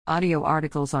Audio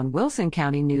articles on Wilson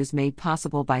County News made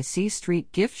possible by C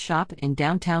Street Gift Shop in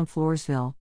downtown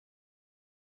Floresville.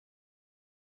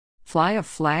 Fly a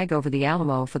flag over the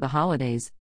Alamo for the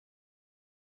holidays.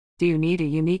 Do you need a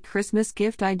unique Christmas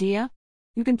gift idea?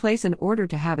 You can place an order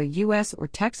to have a U.S. or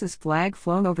Texas flag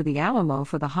flown over the Alamo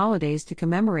for the holidays to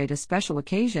commemorate a special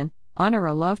occasion, honor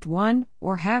a loved one,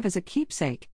 or have as a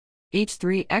keepsake. Each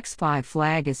 3x5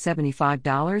 flag is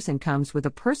 $75 and comes with a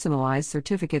personalized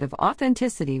certificate of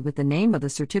authenticity with the name of the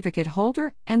certificate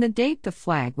holder and the date the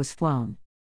flag was flown.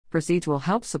 Proceeds will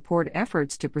help support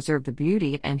efforts to preserve the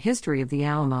beauty and history of the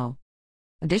Alamo.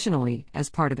 Additionally, as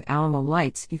part of Alamo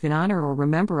Lights, you can honor or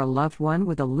remember a loved one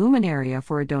with a luminaria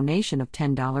for a donation of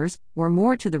 $10 or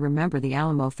more to the Remember the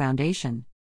Alamo Foundation.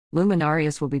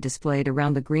 Luminarias will be displayed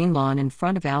around the green lawn in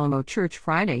front of Alamo Church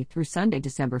Friday through Sunday,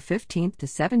 December 15th to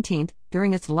 17th,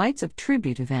 during its Lights of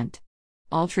Tribute event.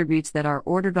 All tributes that are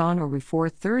ordered on or before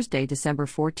Thursday, December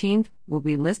 14th, will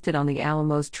be listed on the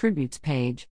Alamo's Tributes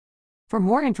page. For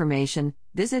more information,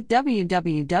 visit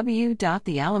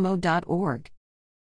www.thealamo.org.